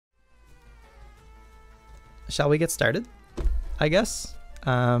shall we get started? I guess.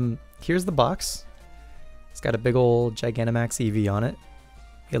 Here's the box. It's got a big old Gigantamax EV on it.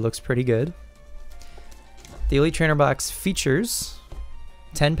 It looks pretty good. The Elite Trainer box features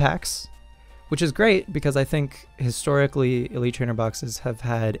 10 packs, which is great because I think historically Elite Trainer boxes have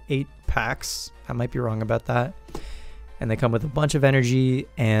had 8 packs. I might be wrong about that. And they come with a bunch of energy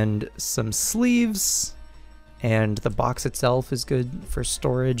and some sleeves, and the box itself is good for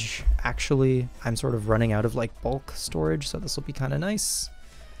storage. Actually, I'm sort of running out of like bulk storage, so this will be kind of nice,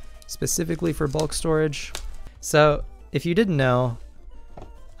 specifically for bulk storage. So if you didn't know,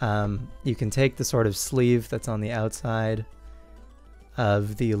 you can take the sort of sleeve that's on the outside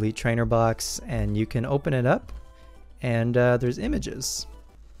of the Elite Trainer box and you can open it up, and there's images.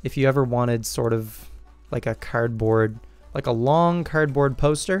 If you ever wanted sort of like a cardboard, like a long cardboard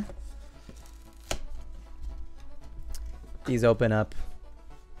poster, these open up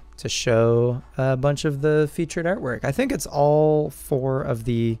to show a bunch of the featured artwork. I think it's all 4 of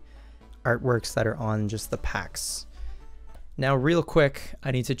the artworks that are on just the packs. Now, real quick,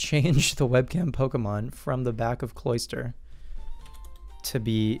 I need to change the webcam Pokemon from the back of Cloyster to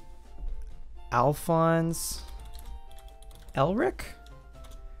be Alphonse Elric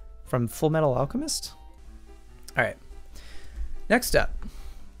from Full Metal Alchemist. All right, next up,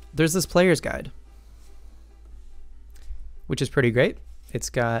 there's this player's guide, which is pretty great. It's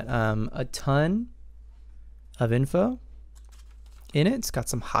got a ton of info in it. It's got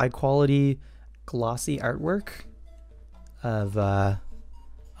some high quality glossy artwork of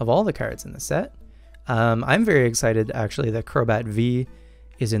all the cards in the set. I'm very excited actually that Crobat V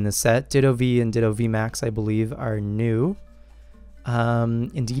is in the set. Ditto V and Ditto V Max, I believe, are new.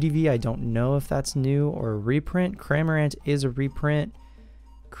 Indeedee V, I don't know if that's new or a reprint. Cramorant is a reprint.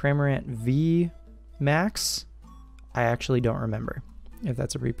 Cramorant V Max, I actually don't remember if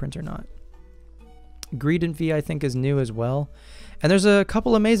that's a reprint or not. Greedent V, I think, is new as well. And there's a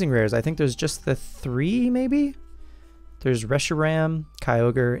couple amazing rares. I think there's just the 3, maybe? There's Reshiram,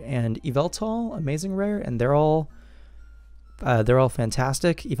 Kyogre, and Yveltal, amazing rare, and they're all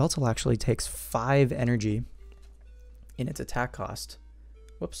fantastic. Yveltal actually takes 5 energy in its attack cost.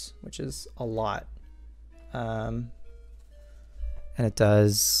 Whoops, which is a lot. And it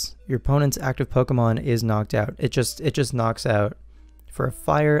does, your opponent's active Pokemon is knocked out. It just knocks out for a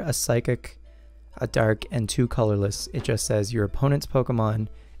fire, a psychic, a dark, and 2 colorless. It just says your opponent's Pokemon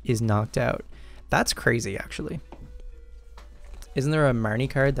is knocked out. That's crazy, actually. Isn't there a Marnie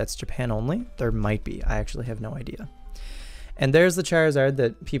card that's Japan only? There might be. I actually have no idea. And there's the Charizard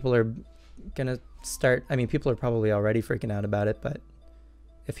that people are gonna start. I mean, people are probably already freaking out about it, but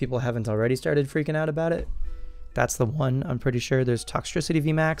if people haven't already started freaking out about it, that's the one, I'm pretty sure. There's Toxtricity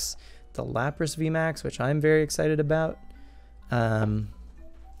VMAX, the Lapras VMAX, which I'm very excited about.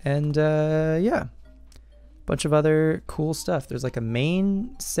 Yeah, bunch of other cool stuff. There's like a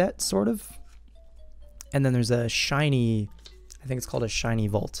main set, sort of. And then there's a shiny, I think it's called a shiny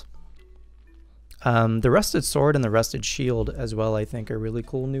Volt. The Rusted Sword and the Rusted Shield as well, I think, are really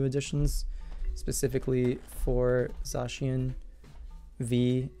cool new additions, specifically for Zacian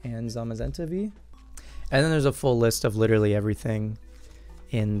V and Zamazenta V. And then there's a full list of literally everything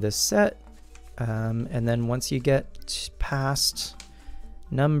in this set. And then once you get past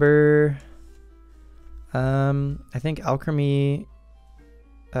number, I think Alchemy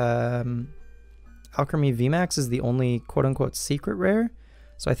VMAX is the only quote-unquote secret rare.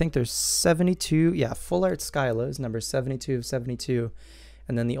 So I think there's 72, yeah, Full Art Skyla is number 72 of 72.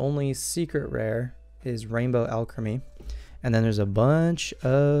 And then the only secret rare is Rainbow Alchemy. And then there's a bunch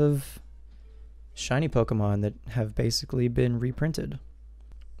of shiny Pokemon that have basically been reprinted.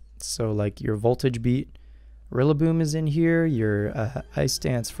 So like your Voltage Beat Rillaboom is in here, your Ice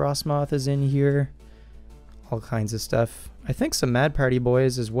Dance Frostmoth is in here, all kinds of stuff. I think some Mad Party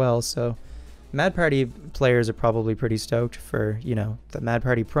boys as well, so Mad Party players are probably pretty stoked for, you know, the Mad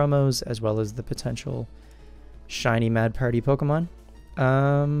Party promos as well as the potential shiny Mad Party Pokemon.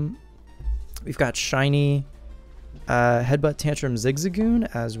 We've got shiny Headbutt Tantrum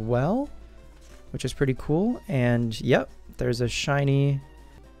Zigzagoon as well, which is pretty cool. And yep, there's a shiny,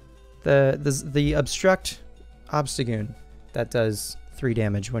 the Obstruct Obstagoon that does 3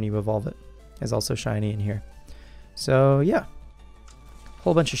 damage when you evolve it is also shiny in here. So yeah,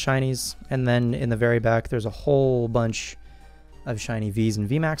 whole bunch of shinies. And then in the very back, there's a whole bunch of shiny Vs and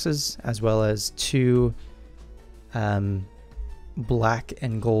VMAXs, as well as 2 black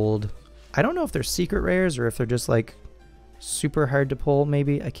and gold. I don't know if they're secret rares or if they're just like super hard to pull,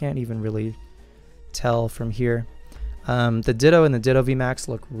 maybe. I can't even really tell from here. The Ditto and the Ditto VMAX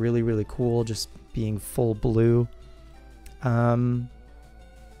look really, really cool, just being full blue.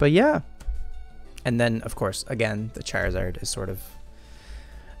 But yeah, And then, of course, again, the Charizard is sort of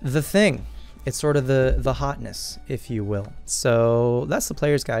the thing. It's sort of the hotness, if you will. So that's the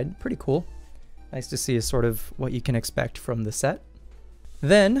player's guide. Pretty cool. Nice to see sort of what you can expect from the set.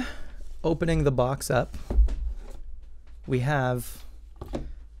 Then, opening the box up, we have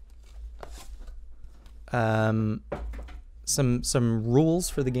some rules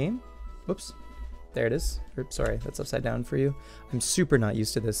for the game. Whoops, there it is. Oops, sorry, that's upside down for you. I'm super not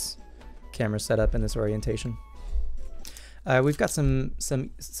used to this camera setup and this orientation. We've got some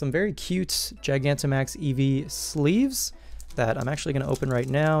very cute Gigantamax EV sleeves that I'm actually going to open right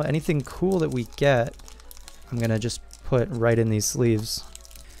now. Anything cool that we get, I'm going to just put right in these sleeves.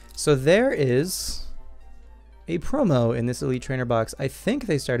 So there is a promo in this Elite Trainer box. I think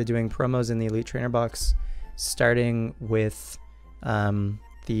they started doing promos in the Elite Trainer box starting with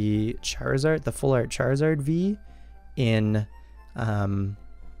the Charizard, the Full Art Charizard V in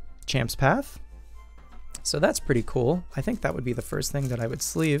Champ's Path. So that's pretty cool. I think that would be the first thing that I would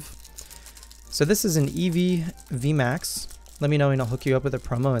sleeve. So this is an EV VMAX. Let me know and I'll hook you up with a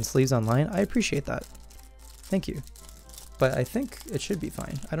promo and sleeves online. I appreciate that. Thank you. But I think it should be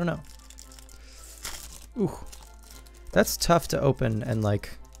fine. I don't know. Ooh. That's tough to open and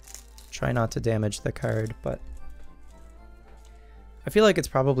like try not to damage the card, but I feel like it's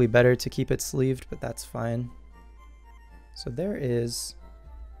probably better to keep it sleeved, but that's fine. So there is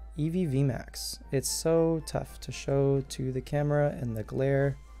EV VMAX. It's so tough to show to the camera and the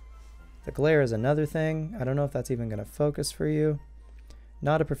glare. The glare is another thing. I don't know if that's even going to focus for you.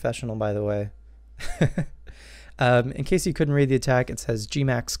 Not a professional, by the way. In case you couldn't read the attack, it says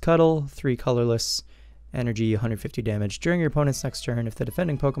Gmax Cuddle, 3 colorless, energy, 150 damage. During your opponent's next turn, if the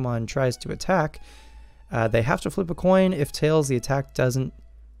defending Pokemon tries to attack, they have to flip a coin. If tails, the attack doesn't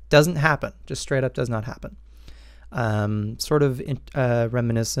happen. Just straight up does not happen. Sort of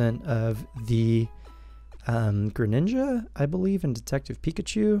reminiscent of the Greninja, I believe, in Detective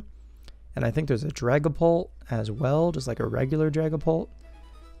Pikachu. And I think there's a Dragapult as well, just like a regular Dragapult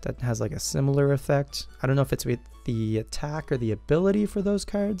that has like a similar effect. I don't know if it's with the attack or the ability for those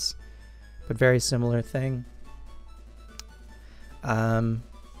cards, but very similar thing. Yeah.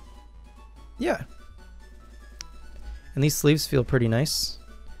 And these sleeves feel pretty nice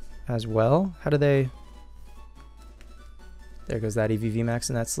as well. How do they... There goes that EV VMAX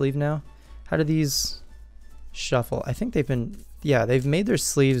in that sleeve now. How do these shuffle? I think they've been... Yeah, they've made their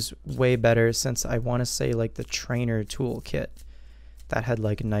sleeves way better since I want to say like the trainer toolkit that had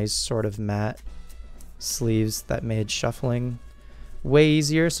like nice sort of matte sleeves that made shuffling way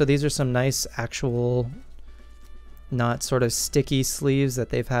easier. So these are some nice actual not sort of sticky sleeves that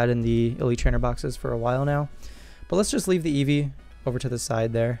they've had in the Elite Trainer boxes for a while now. But let's just leave the Eevee over to the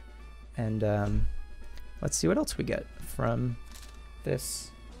side there and let's see what else we get from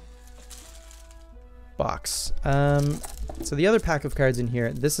this box. So the other pack of cards in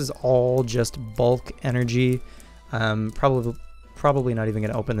here, this is all just bulk energy. Probably not even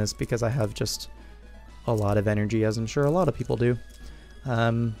going to open this because I have just a lot of energy, as I'm sure a lot of people do.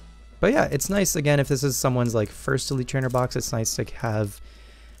 But yeah, it's nice, again, if this is someone's like first Elite Trainer box, it's nice to have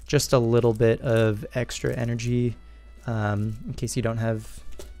just a little bit of extra energy in case you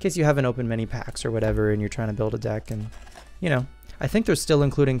haven't opened many packs or whatever and you're trying to build a deck. And you know, I think they're still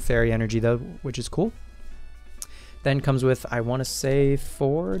including fairy energy though, which is cool. Then comes with, I want to say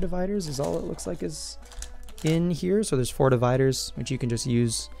 4 dividers is all it looks like is in here. So there's 4 dividers, which you can just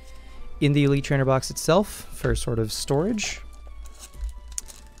use in the Elite Trainer box itself for sort of storage.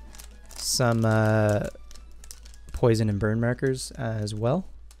 Some poison and burn markers as well.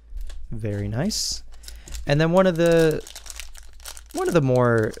 Very nice. And then one of the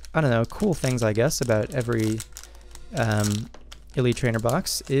more, I don't know, cool things, I guess, about every Elite Trainer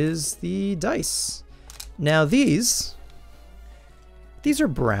box is the dice. Now these are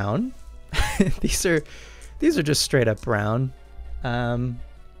brown. these are just straight up brown.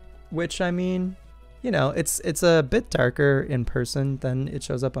 Which, I mean, you know, it's a bit darker in person than it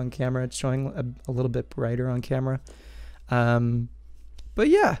shows up on camera. It's showing a little bit brighter on camera. But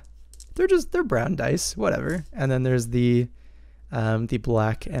yeah, they're brown dice, whatever. And then there's the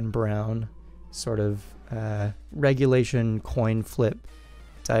black and brown sort of regulation coin flip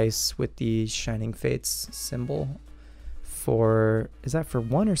dice with the Shining Fates symbol for, is that for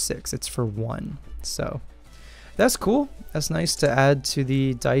 1 or 6? It's for 1. So that's cool. That's nice to add to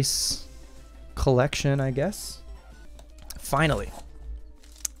the dice collection, I guess. Finally,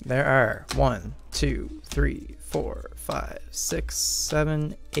 there are 1, 2, 3, 4, 5, 6,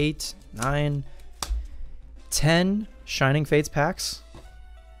 7, 8, 9, 10 Shining Fates packs.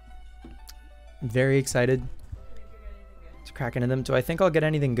 I'm very excited to crack into them. Do I think I'll get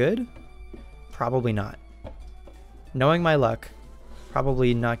anything good? Probably not. Knowing my luck,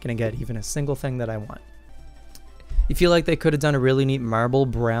 probably not going to get even a single thing that I want. You feel like they could have done a really neat marble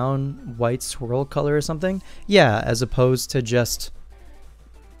brown white swirl color or something? Yeah, as opposed to just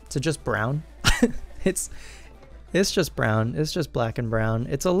brown. It's just brown. It's just black and brown.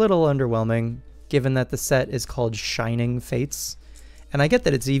 It's a little underwhelming given that the set is called Shining Fates. And I get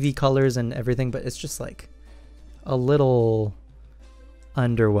that it's EV colors and everything, but it's just like a little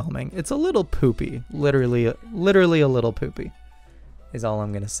underwhelming. It's a little poopy. Literally a little poopy is all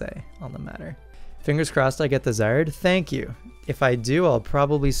I'm going to say on the matter. Fingers crossed I get the Zard. Thank you. If I do, I'll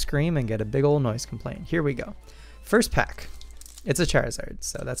probably scream and get a big old noise complaint. Here we go. First pack. It's a Charizard,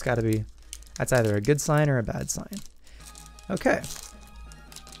 so that's got to be... That's either a good sign or a bad sign. Okay.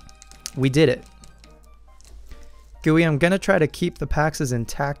 We did it. Gooey, I'm going to try to keep the packs as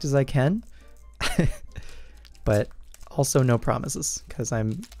intact as I can. But also no promises, because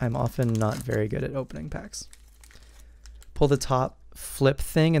I'm often not very good at opening packs. Pull the top flip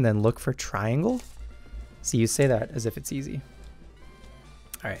thing and then look for triangle. See, you say that as if it's easy.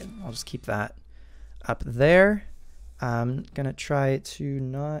 All right, I'll just keep that up there. I'm going to try to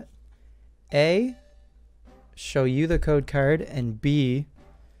not... A, show you the code card, and B,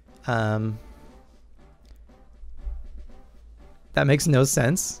 that makes no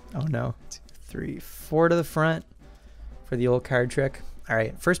sense. Oh no. 2, 3, 4 to the front for the old card trick. All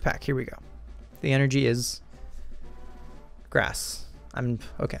right, first pack, here we go. The energy is grass.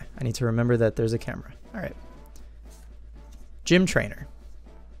 Okay, I need to remember that there's a camera. All right. Gym Trainer.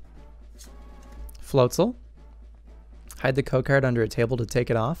 Floatzel. Hide the code card under a table to take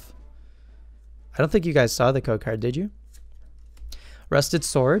it off. I don't think you guys saw the code card, did you? Rusted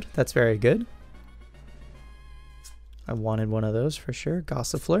Sword, that's very good. I wanted one of those for sure.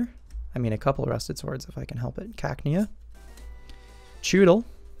 Gossifleur. I mean, a couple Rusted Swords if I can help it. Cacnea. Choodle.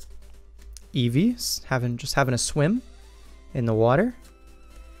 Eevee, just having a swim in the water.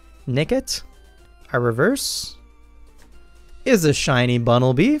 Nickit. Our reverse is a shiny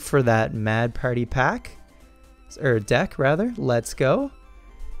Bunnelby for that Mad Party pack. Or deck, rather. Let's go.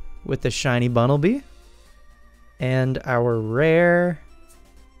 With the shiny Bunnelby. And our rare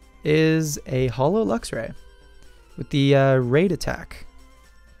is a Holo Luxray with the raid attack.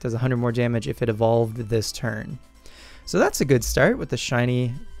 Does 100 more damage if it evolved this turn. So that's a good start with the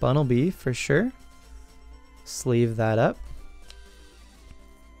shiny Bunnelby for sure. Sleeve that up.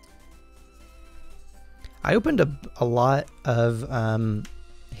 I opened a lot of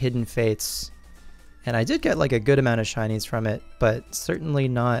Hidden Fates, and I did get like a good amount of shinies from it, but certainly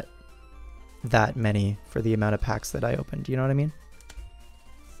not that many for the amount of packs that I opened. You know what I mean?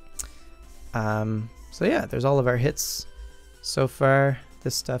 So yeah, there's all of our hits so far.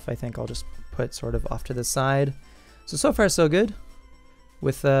 This stuff I think I'll just put sort of off to the side. So far so good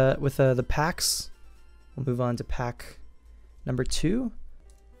with the packs. We'll move on to pack number 2.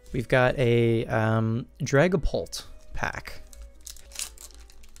 We've got a Dragapult pack.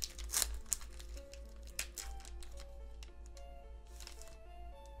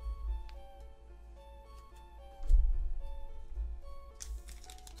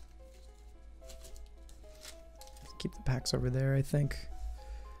 Keep the packs over there, I think.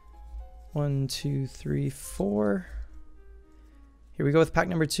 1, 2, 3, 4. Here we go with pack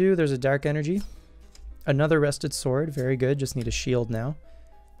number 2. There's a Dark Energy. Another Rusted Sword. Very good. Just need a shield now.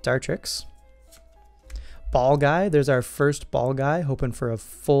 Dartrix. Ball Guy. There's our first Ball Guy. Hoping for a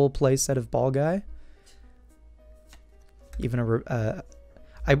full play set of Ball Guy. Even a...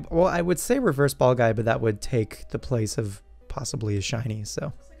 I would say reverse Ball Guy, but that would take the place of possibly a shiny,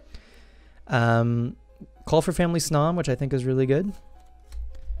 so... Call for Family Snom, which I think is really good.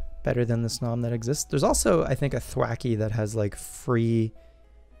 Better than the Snom that exists. There's also, I think, a Thwackey that has like free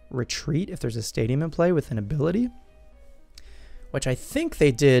retreat if there's a stadium in play with an ability. Which I think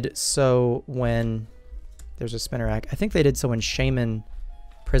they did so when... There's a Spinnerack. I think they did so when Shaman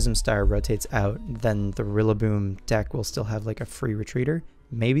Prism Star rotates out, then the Rillaboom deck will still have like a free retreater.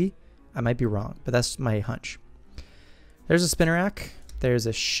 Maybe. I might be wrong, but that's my hunch. There's a Spinnerack. There's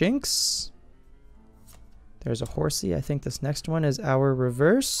a Shinx. There's a Horsey. I think this next one is our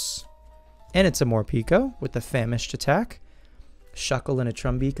reverse. And it's a Morpeko with the Famished attack. Shuckle and a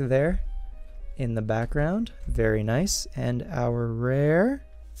Trumbeak there in the background. Very nice. And our rare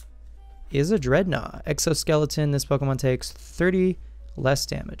is a Dreadnought. Exoskeleton. This Pokemon takes 30 less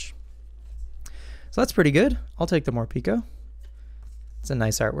damage. So that's pretty good. I'll take the Morpeko. It's a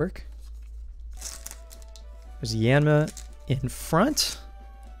nice artwork. There's Yanma in front.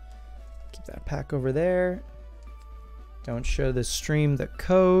 Keep that pack over there. Don't show the stream the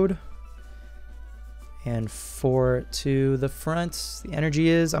code. And 4 to the front. The energy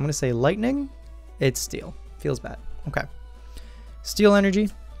is, I'm going to say lightning. It's steel. Feels bad. Okay. Steel energy.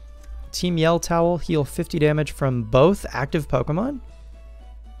 Team Yell Towel. Heal 50 damage from both active Pokemon.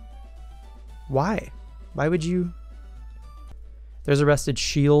 Why? Why would you? There's Arrested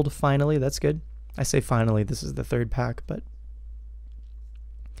Shield finally. That's good. I say finally. This is the third pack, but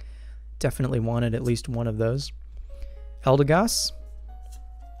definitely wanted at least one of those. Eldegoss.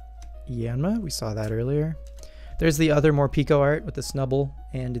 Yanma. We saw that earlier. There's the other Morpeko art with the Snubble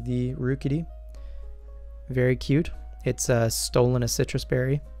and the Rookidee. Very cute. It's stolen a citrus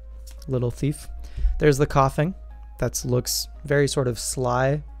berry. Little thief. There's the Coughing. That looks very sort of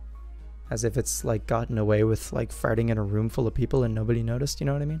sly, as if it's like gotten away with like farting in a room full of people and nobody noticed. You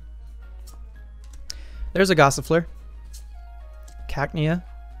know what I mean? There's a Gossifleur. Cacnea.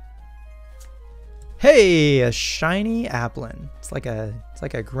 Hey, a shiny Applin. It's like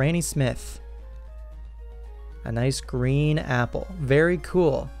a Granny Smith. A nice green apple. Very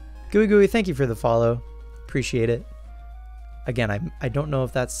cool. Gooey Gooey, thank you for the follow. Appreciate it. Again, I don't know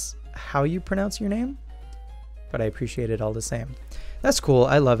if that's how you pronounce your name, but I appreciate it all the same. That's cool.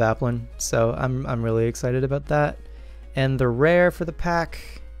 I love Applin, so I'm really excited about that. And the rare for the pack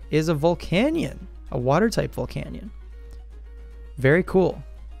is a Volcanion, a water type Volcanion. Very cool.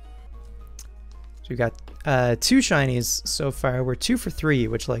 So we got 2 shinies so far. We're 2 for 3,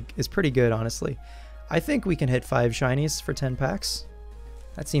 which like is pretty good, honestly. I think we can hit 5 shinies for 10 packs.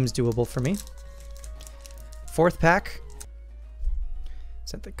 That seems doable for me. 4th pack.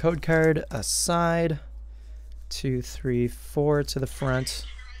 Set the code card aside. 2, 3, 4 to the front.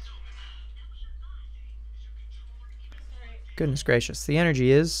 Goodness gracious. The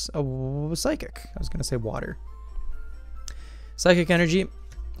energy is a Psychic. I was going to say water. Psychic energy.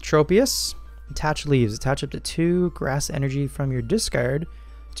 Tropius. Attach leaves. Attach up to 2 grass energy from your discard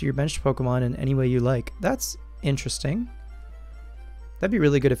to your benched Pokemon in any way you like. That's interesting. That'd be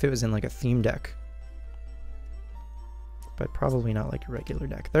really good if it was in like a theme deck, but probably not like a regular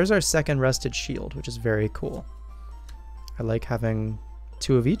deck. There's our second Rusted Shield, which is very cool. I like having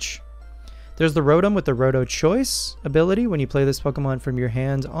 2 of each. There's the Rotom with the Roto Choice ability. When you play this Pokemon from your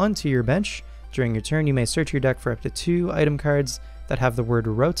hand onto your bench during your turn, you may search your deck for up to 2 item cards that have the word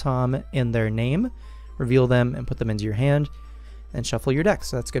Rotom in their name, reveal them, and put them into your hand, and shuffle your deck.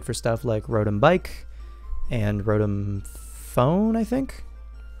 So that's good for stuff like Rotom Bike and Rotom Phone, I think.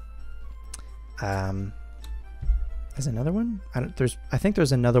 There's another one? I think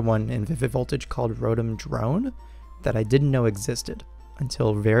there's another one in Vivid Voltage called Rotom Drone that I didn't know existed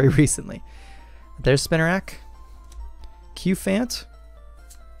until very recently. There's Spinarak, Qfant,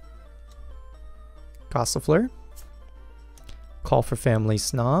 Gossifleur, Call for Family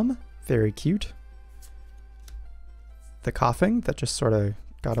Snom, very cute. The Coughing that just sort of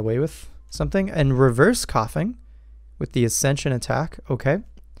got away with something, and Reverse Coughing with the Ascension attack. Okay.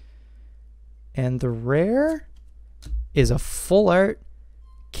 And the rare is a full art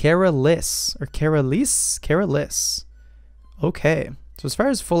Caralis or Caralis. Okay. So as far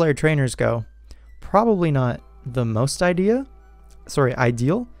as full art trainers go, probably not the most ideal,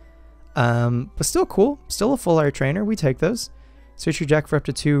 but still cool. Still a full art trainer. We take those. Search your deck for up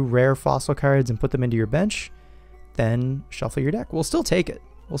to 2 rare fossil cards and put them into your bench. Then shuffle your deck. We'll still take it.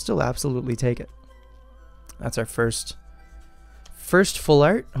 We'll still absolutely take it. That's our first full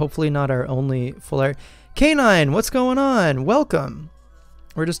art. Hopefully not our only full art. K9, what's going on? Welcome.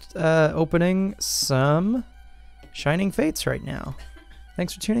 We're just opening some Shining Fates right now.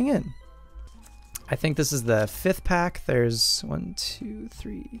 Thanks for tuning in. I think this is the 5th pack. There's 1, 2,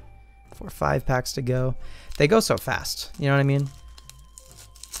 3, 4, 5 packs to go. They go so fast. You know what I mean?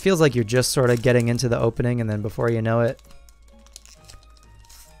 Feels like you're just sort of getting into the opening, and then before you know it,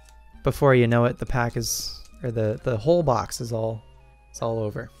 the pack is, or the whole box is all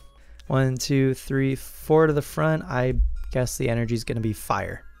over. 1, 2, 3, 4 to the front. I guess the energy is going to be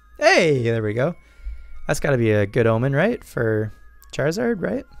fire. Hey, there we go. That's got to be a good omen, right? For Charizard,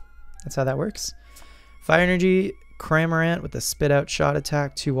 right? That's how that works. Fire energy, Cramorant with the Spit Out Shot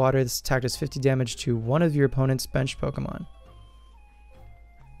attack, 2 water. This attack does 50 damage to one of your opponent's bench Pokemon.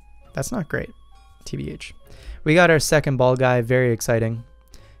 That's not great, TBH. We got our second ball guy, very exciting.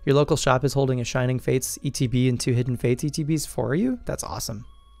 Your local shop is holding a Shining Fates ETB and 2 Hidden Fates ETBs for you. That's awesome.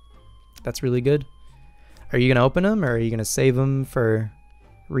 That's really good. Are you going to open them, or are you going to save them for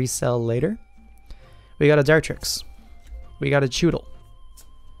resell later? We got a Dartrix. We got a Choodle.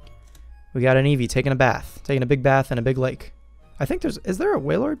 We got an Eevee taking a bath. Taking a big bath in a big lake. I think is there a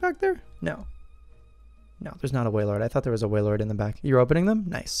Wailord back there? No. No, there's not a Wailord. I thought there was a Wailord in the back. You're opening them?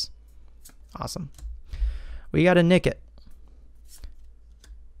 Nice. Awesome. We got a Nickit.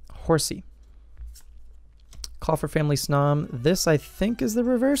 Horsey. Call for Family Snom. This, I think, is the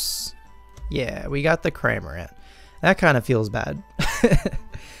reverse. Yeah, we got the Cramorant. That kind of feels bad.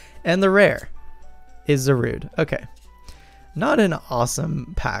 And the rare is Zarude. Okay. Not an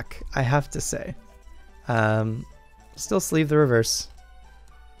awesome pack, I have to say. Still sleeve the reverse.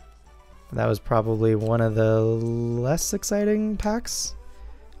 That was probably one of the less exciting packs,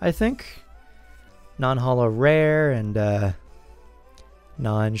 I think. Non-holo rare and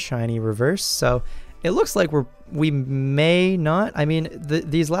non-shiny reverse. So it looks like we may not. I mean,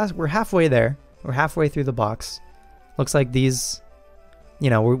 these last, we're halfway there. We're halfway through the box. Looks like these, you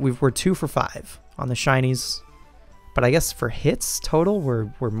know, we're 2 for 5 on the shinies. But I guess for hits total,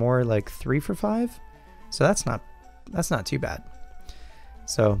 we're more like 3 for 5. So that's not too bad.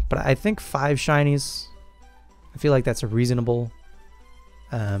 So, but I think 5 shinies, I feel like that's a reasonable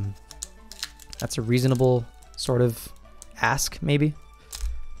sort of ask, maybe.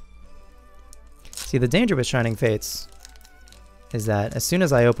 See, the danger with Shining Fates is that as soon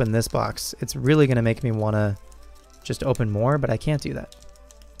as I open this box, it's really going to make me want to just open more, but I can't do that.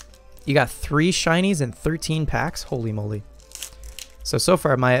 You got 3 shinies and 13 packs? Holy moly. So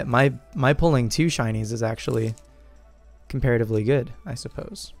far, my pulling 2 shinies is actually comparatively good, I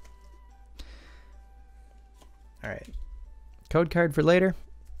suppose. All right. Code card for later.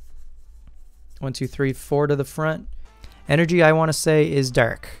 1, 2, 3, 4 to the front. Energy, I want to say, is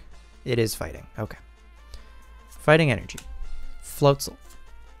dark. It is fighting. Okay. Fighting energy. Floatzel.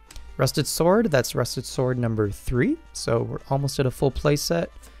 Rusted Sword. That's Rusted Sword number 3. So we're almost at a full play set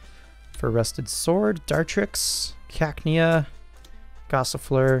for Rusted Sword. Dartrix. Cacnea.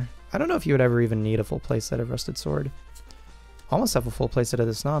 Gossifleur. I don't know if you would ever even need a full play set of Rusted Sword. Almost have a full play set of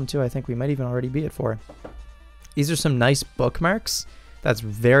the Snom too. I think we might even already be at 4. These are some nice bookmarks. That's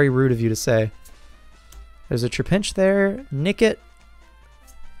very rude of you to say. There's a Trapinch there. Nickit.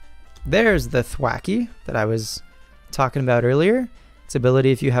 There's the Thwacky that I was talking about earlier. Its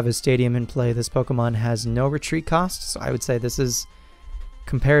ability, if you have a stadium in play, this Pokemon has no retreat cost. So I would say this is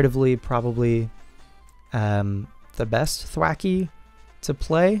comparatively probably the best Thwacky to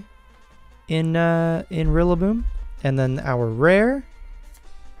play in Rillaboom. And then our rare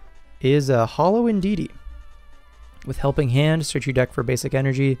is a Holo Indeedee. With Helping Hand, search your deck for basic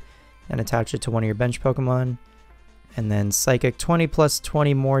energy and attach it to one of your bench Pokemon. And then Psychic, 20 plus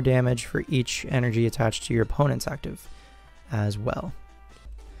 20 more damage for each energy attached to your opponent's active as well.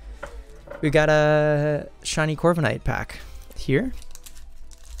 We got a Shiny Corviknight pack here.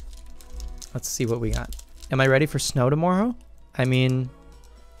 Let's see what we got. Am I ready for snow tomorrow? I mean,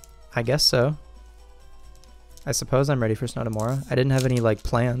 I guess so. I suppose I'm ready for snow tomorrow. I didn't have any like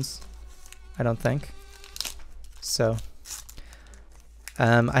plans, I don't think. So,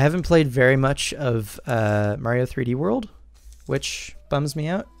 I haven't played very much of Mario 3D World, which bums me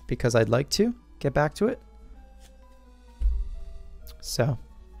out because I'd like to get back to it. So,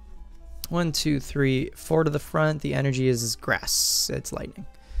 1, 2, 3, 4 to the front. The energy is grass. It's lightning.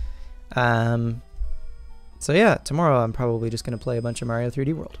 So yeah, tomorrow I'm probably just going to play a bunch of Mario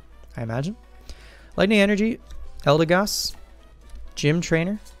 3D World, I imagine. Lightning Energy, Eldegoss, Gym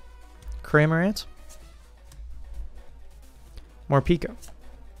Trainer, Cramorant, Morpeko,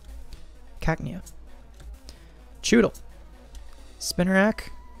 Cacnea, Choodle, Spinarak,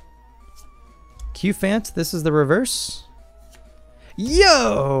 Qfant, this is the reverse.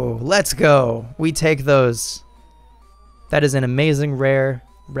 Yo, let's go. We take those. That is an amazing rare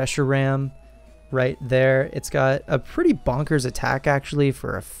Reshiram right there. It's got a pretty bonkers attack actually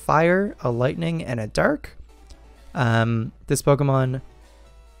for a fire, a lightning, and a dark. This Pokemon,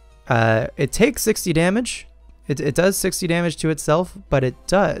 it takes 60 damage. It does 60 damage to itself, but it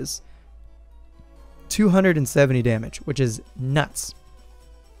does 270 damage, which is nuts.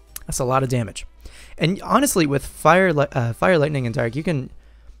 That's a lot of damage. And honestly, with fire, lightning, and dark, you can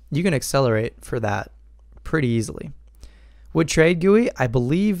accelerate for that pretty easily. Would trade GUI? I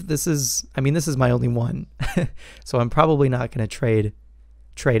believe this is. I mean, this is my only one, so I'm probably not going to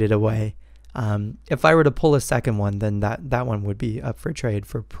trade it away. If I were to pull a second one, then that one would be up for trade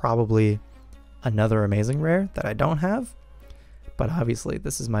for probably another amazing rare that I don't have. But obviously,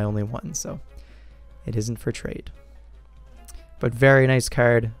 this is my only one, so it isn't for trade. But very nice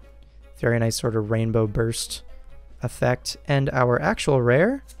card. Very nice sort of rainbow burst effect. And our actual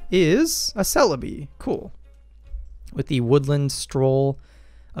rare is a Celebi. Cool. With the Woodland Stroll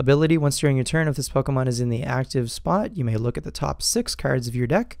ability, once during your turn, if this Pokemon is in the active spot, you may look at the top 6 cards of your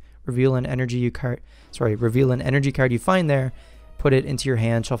deck, reveal an energy card you find there, put it into your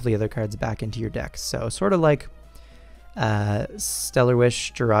hand, shuffle the other cards back into your deck. So sort of like Stellar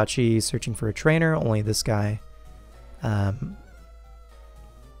Wish, Jirachi searching for a trainer, only this guy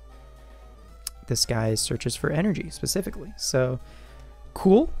searches for energy specifically. So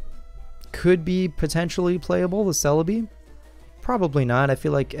cool. could be potentially playable, the Celebi. Probably not. I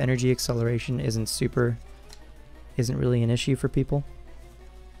feel like energy acceleration isn't really an issue for people.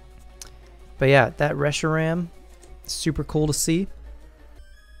 But yeah, that Reshiram, super cool to see.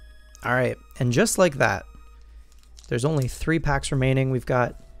 All right, and just like that, there's only 3 packs remaining.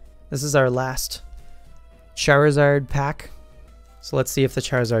 This is our last Charizard pack. So let's see if the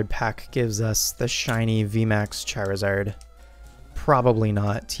Charizard pack gives us the shiny VMAX Charizard. Probably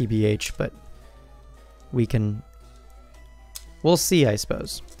not, TBH, but we'll see, I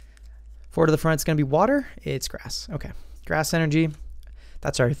suppose. 4 to the front, it's going to be water. It's grass. Okay, grass energy.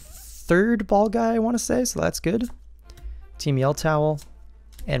 That's our 3rd ball guy, I want to say, so that's good. Team Yell Towel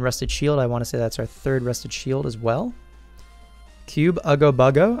and Rusted Shield. I want to say that's our 3rd Rusted Shield as well. Cube, Uggo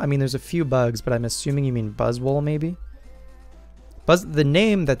Buggo. I mean, there's a few bugs, but I'm assuming you mean Buzzwole, maybe? The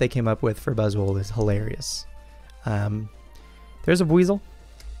name that they came up with for Buzzwole is hilarious. There's a Weasel.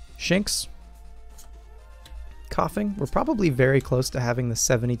 Shinx. Coughing. We're probably very close to having the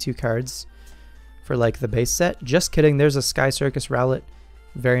 72 cards for like the base set. Just kidding. There's a Sky Circus Rowlet.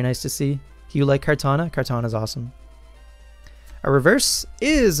 Very nice to see. You like Kartana? Kartana's awesome. Our reverse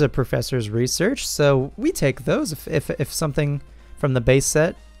is a Professor's Research, so we take those. If something from the base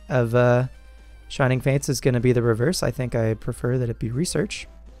set of Shining Fates is going to be the reverse, I think I prefer that it be Research.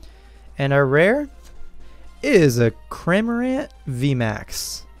 And our rare is a Cramorant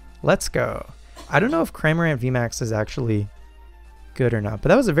VMAX. Let's go. I don't know if Cramorant VMAX is actually good or not, but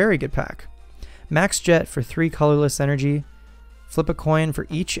that was a very good pack. Max Jet for 3 colorless energy. Flip a coin for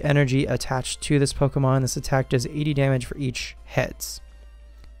each energy attached to this Pokemon. This attack does 80 damage for each heads.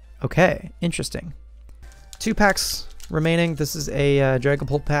 Okay, interesting. 2 packs remaining. This is a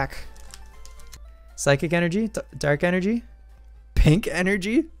Dragapult pack. Psychic Energy, Dark Energy, Pink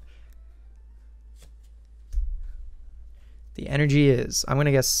Energy. The energy is, I'm going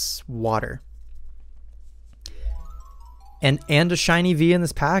to guess, water. And a shiny V in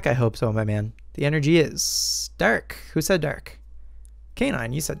this pack? I hope so, my man. The energy is dark. Who said dark?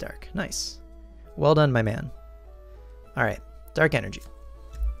 Canine, you said dark. Nice. Well done, my man. All right, dark energy.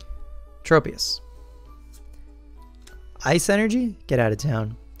 Tropius. Ice energy? Get out of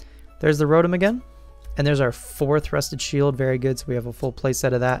town. There's the Rotom again. And there's our 4th Rusted Shield. Very good, so we have a full play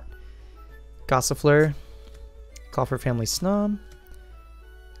set of that. Gossifleur. Call for Family Snom.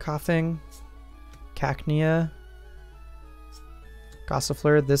 Coughing. Cacnea.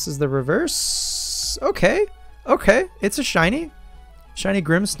 Gossifleur. This is the reverse. Okay. Okay. It's a shiny. Shiny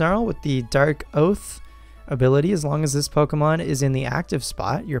Grimmsnarl with the Dark Oath ability. As long as this Pokemon is in the active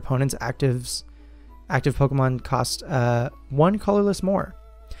spot, your opponent's active Pokemon cost 1 colorless more.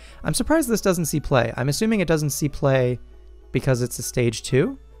 I'm surprised this doesn't see play. I'm assuming it doesn't see play because it's a stage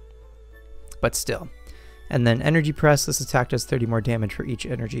 2, but still. And then Energy Press, this attack does 30 more damage for each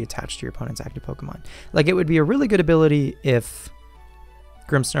energy attached to your opponent's active Pokemon. Like, it would be a really good ability if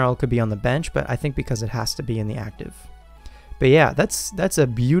Grimmsnarl could be on the bench, but I think because it has to be in the active. But yeah, that's a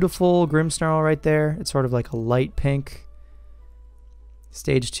beautiful Grimmsnarl right there. It's sort of like a light pink.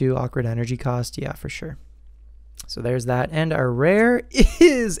 Stage 2, awkward energy cost. Yeah, for sure. So there's that. And our rare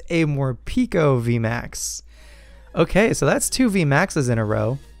is a Morpeko VMAX. Okay, so that's 2 VMAXs in a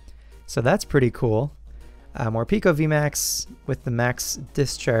row. So that's pretty cool. Morpeko VMAX with the max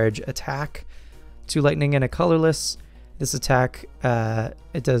discharge attack. 2 lightning and a colorless. This attack,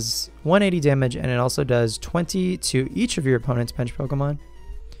 it does 180 damage, and it also does 20 to each of your opponent's bench Pokemon.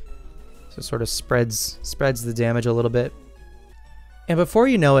 So it sort of spreads the damage a little bit. And before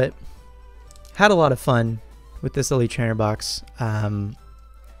you know it, had a lot of fun with this Elite Trainer box.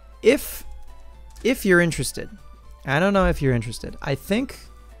 If you're interested, I don't know if you're interested. I think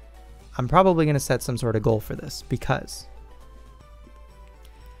I'm probably going to set some sort of goal for this because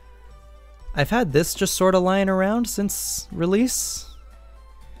I've had this just sort of lying around since release,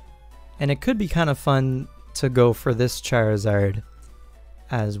 and it could be kind of fun to go for this Charizard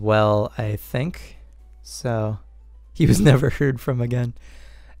as well, I think. So he was never heard from again.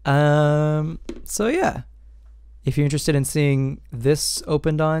 So yeah, if you're interested in seeing this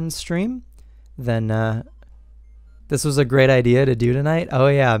opened on stream, then this was a great idea to do tonight. Oh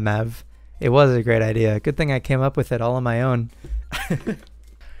yeah, Mav, it was a great idea. Good thing I came up with it all on my own.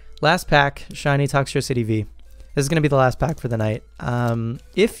 Last pack, Shiny Toxtricity V. This is going to be the last pack for the night.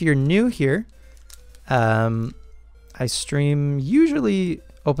 If you're new here, I stream usually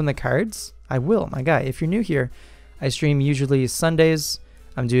open the cards. I will, my guy. If you're new here, I stream usually Sundays.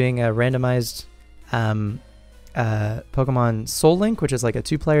 I'm doing a randomized Pokemon Soul Link, which is like a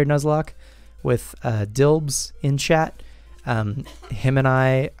 2-player Nuzlocke with Dilbs in chat. Him and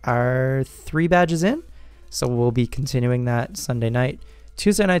I are 3 badges in, so we'll be continuing that Sunday night.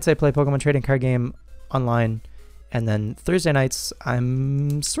 Tuesday nights I play Pokemon trading card game online, and then Thursday nights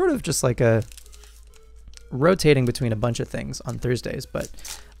I'm sort of just like a rotating between a bunch of things on Thursdays, but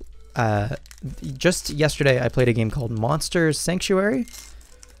just yesterday I played a game called Monster Sanctuary.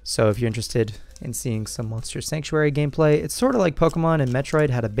 So if you're interested in seeing some Monster Sanctuary gameplay, it's sort of like Pokemon and Metroid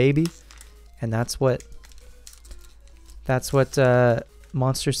had a baby, and that's what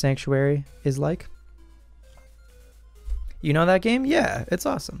Monster Sanctuary is like. You know that game? Yeah, it's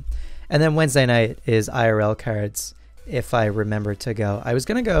awesome. And then Wednesday night is IRL cards, if I remember to go. I was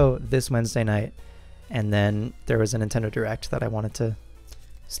going to go this Wednesday night, and then there was a Nintendo Direct that I wanted to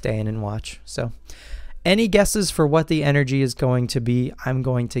stay in and watch. So any guesses for what the energy is going to be? I'm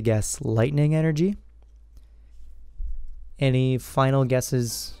going to guess lightning energy. Any final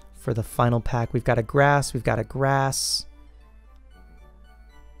guesses for the final pack? We've got a grass. We've got a grass.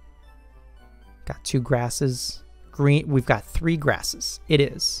 Got 2 grasses. Green. We've got 3 grasses. It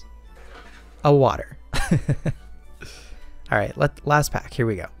is a water. All right, last pack. Here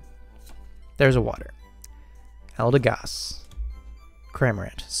we go. There's a water. Eldegoss.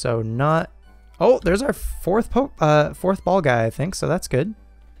 Cramorant. So not... Oh, there's our fourth ball guy, I think, so that's good.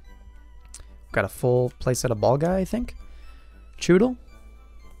 Got a full playset of ball guy, I think. Choodle.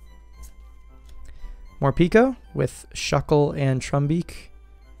 Morpeko with Shuckle and Trumbeak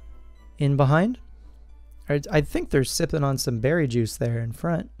in behind. I think they're sipping on some berry juice there in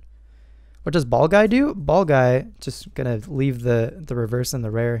front. What does Ball Guy do? Ball Guy, just gonna leave the reverse and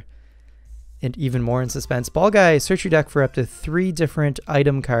the rare and even more in suspense. Ball Guy, search your deck for up to 3 different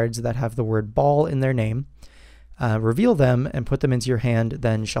item cards that have the word ball in their name. Reveal them and put them into your hand,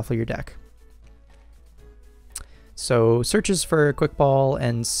 then shuffle your deck. So searches for Quick Ball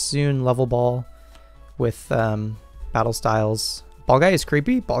and soon Level Ball with battle styles. Ball Guy is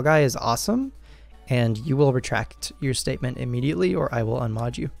creepy. Ball Guy is awesome. And you will retract your statement immediately or I will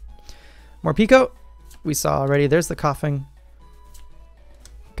unmod you. Morpeko, we saw already. There's the coughing.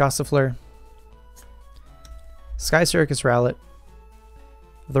 Gossifleur. Sky Circus Rowlet.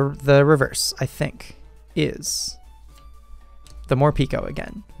 The reverse, I think, is the Morpeko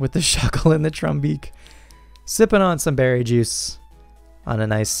again with the Shuckle and the Trumbeak. Sipping on some berry juice on a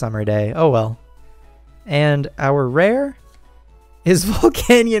nice summer day. Oh well. And our rare is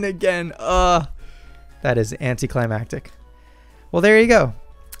Volcanion again. That is anticlimactic. Well, there you go.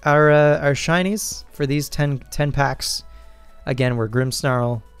 Our shinies for these 10 packs. Again, were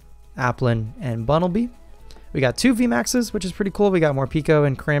Grimmsnarl, Applin, and Bunnelby. We got 2 VMAXs, which is pretty cool. We got Morpeko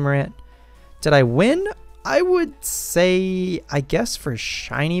and Cramorant. Did I win? I would say, I guess for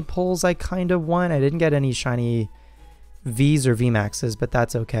shiny pulls, I kind of won. I didn't get any shiny Vs or VMAXs, but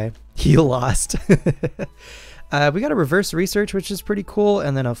that's okay. You lost. We got a reverse research, which is pretty cool,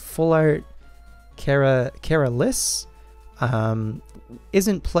 and then a full art Keralis.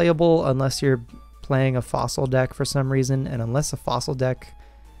 Isn't playable unless you're playing a fossil deck for some reason, and unless a fossil deck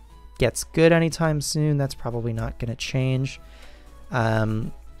gets good anytime soon, that's probably not going to change.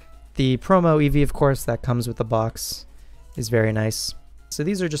 The promo EV, of course, that comes with the box is very nice. So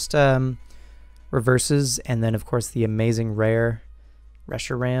these are just reverses, and then of course the amazing rare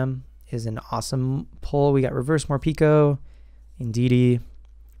Reshiram is an awesome pull. We got reverse Morpeko, Indeedee,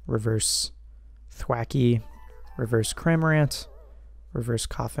 reverse Thwackey, reverse Cramorant, reverse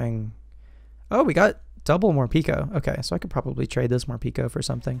Coughing. Oh, we got double Morpeko. Okay, so I could probably trade this Morpeko for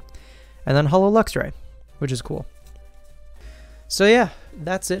something. And then Hollow Luxray, which is cool. So yeah,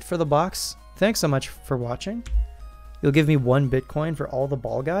 that's it for the box. Thanks so much for watching. You'll give me 1 Bitcoin for all the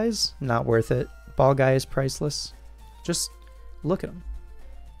ball guys? Not worth it. Ball guy is priceless. Just look at him.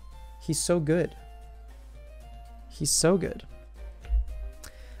 He's so good. He's so good.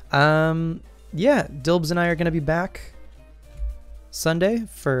 Yeah, Dilbs and I are going to be back Sunday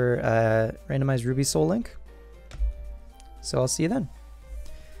for randomized Ruby Soul Link. So I'll see you then.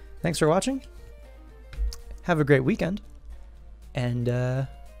 Thanks for watching. Have a great weekend. And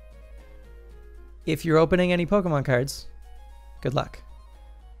if you're opening any Pokemon cards, good luck.